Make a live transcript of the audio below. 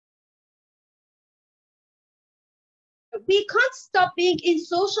we can't stop being in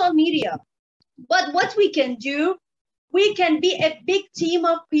social media. But what we can do, we can be a big team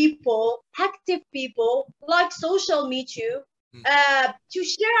of people, active people, like SocialMeToo, to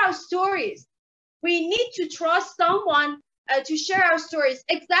share our stories. We need to trust someone to share our stories,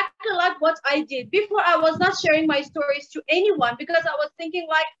 exactly like what I did. Before, I was not sharing my stories to anyone because I was thinking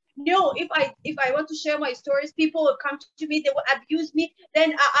like, no, if I want to share my stories, people will come to me, they will abuse me,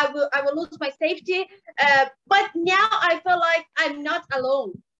 then I will lose my safety. But now I feel like I'm not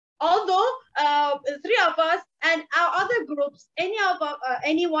alone. Although three of us and our other groups,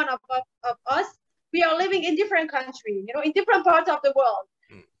 any one of us, we are living in different countries, in different parts of the world.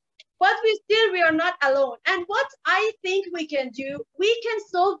 But we are not alone. And what I think we can do, we can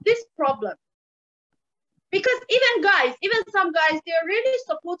solve this problem. Because even some guys, they're really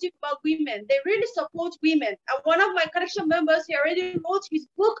supportive about women. They really support women. And one of my connection members, he already wrote his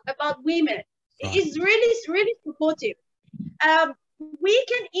book about women. Right. He is really, really supportive. We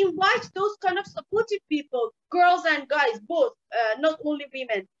can invite those kind of supportive people, girls and guys, both, not only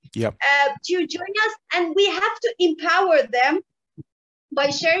women, to join us. And we have to empower them by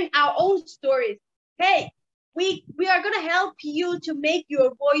sharing our own stories. Hey, we are going to help you to make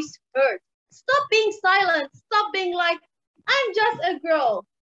your voice heard. Stop being silent. Stop being like, I'm just a girl.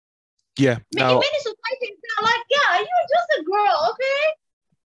 Yeah. No. In many societies, they're like, yeah, you're just a girl, okay?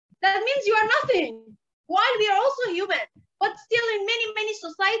 That means you are nothing. While we are also human. But still in many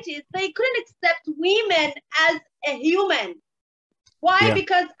societies, they couldn't accept women as a human. Why? Yeah.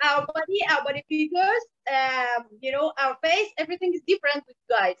 Because our body figures, our face, everything is different with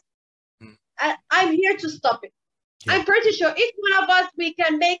guys. I'm here to stop it. Yeah. I'm pretty sure if one of us, we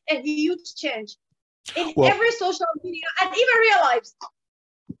can make a huge change in every social media and even real lives.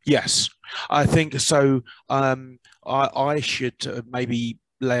 Yes, I think so. I should maybe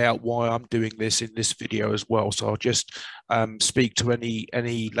lay out why I'm doing this in this video as well. So I'll just speak to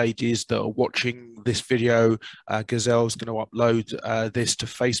any ladies that are watching this video. Gazelle's going to upload this to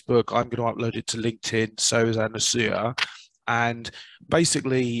Facebook. I'm going to upload it to LinkedIn. So is Anasuya. And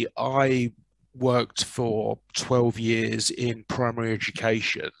basically, I worked for 12 years in primary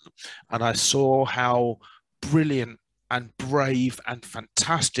education, and I saw how brilliant and brave and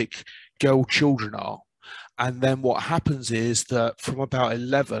fantastic girl children are. And then what happens is that from about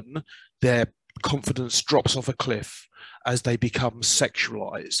 11, their confidence drops off a cliff as they become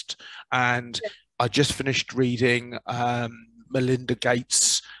sexualized. And I just finished reading Melinda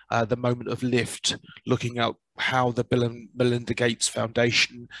Gates' The Moment of Lift, looking at how the Bill and Melinda Gates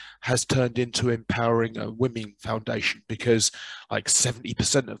Foundation has turned into empowering a women foundation, because like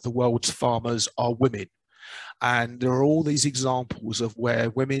 70% of the world's farmers are women. And there are all these examples of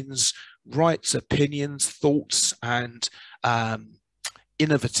where women's rights, opinions, thoughts, and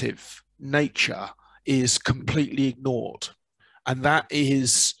innovative nature is completely ignored. And that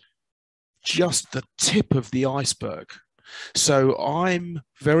is just the tip of the iceberg. So I'm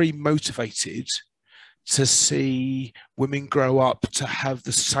very motivated to see women grow up to have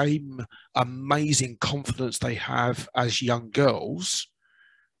the same amazing confidence they have as young girls,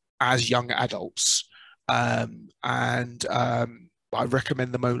 as young adults. I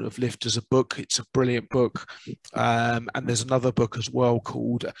recommend The Moment of Lift as a book. It's a brilliant book. And there's another book as well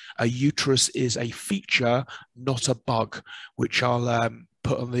called A Uterus is a Feature, Not a Bug, which I'll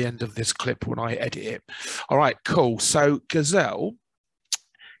put on the end of this clip when I edit it. All right, cool. So Gazelle,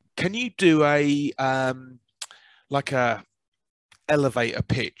 can you do a elevator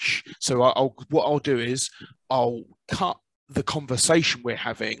pitch? So what I'll do is I'll cut the conversation we're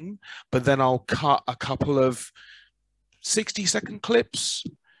having, but then I'll cut a couple of 60-second clips.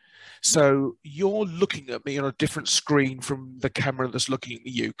 So you're looking at me on a different screen from the camera that's looking at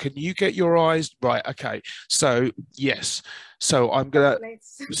you. Can you get your eyes right? Okay. So yes. So I'm gonna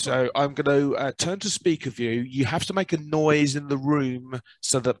turn to speaker view. You have to make a noise in the room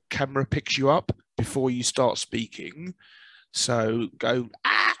so that camera picks you up before you start speaking. So go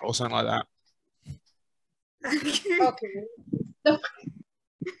or something like that. Okay.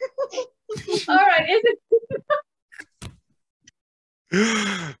 All right. Is it?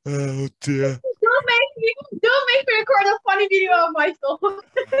 Oh dear. Don't make me record a funny video of myself.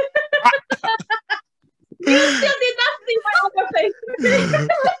 You still did not see my other face.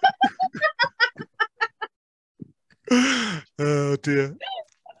 Oh dear.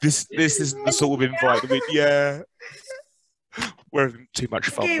 This isn't the sort of invite that we're having too much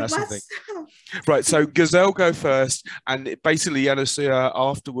fun. Okay, that's the thing. Right, so Gazelle, go first, and basically Anasuya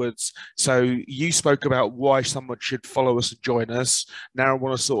afterwards. So you spoke about why someone should follow us and join us. Now I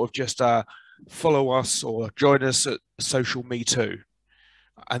want to sort of just follow us or join us at SocialMeToo,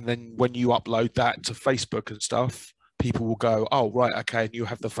 and then when you upload that to Facebook and stuff, people will go, oh, right, okay, and you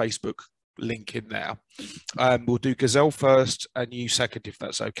have the Facebook link in there. We'll do Gazelle first and you second, if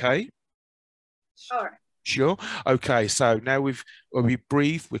that's okay. All right. Sure. Okay, so now we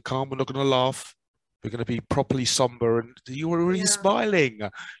breathe, we're calm, we're not going to laugh. We're going to be properly somber, and you're already smiling.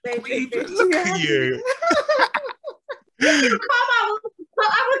 Wait. Look at you. If you come, I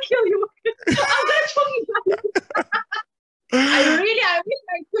will kill you. I'm gonna choke you. I wish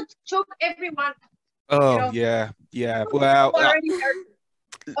I could choke everyone. Oh, yeah. Well,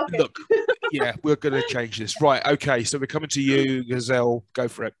 okay. Look, yeah, we're going to change this. Right, okay, so we're coming to you, Gazelle. Go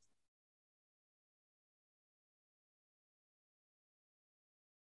for it.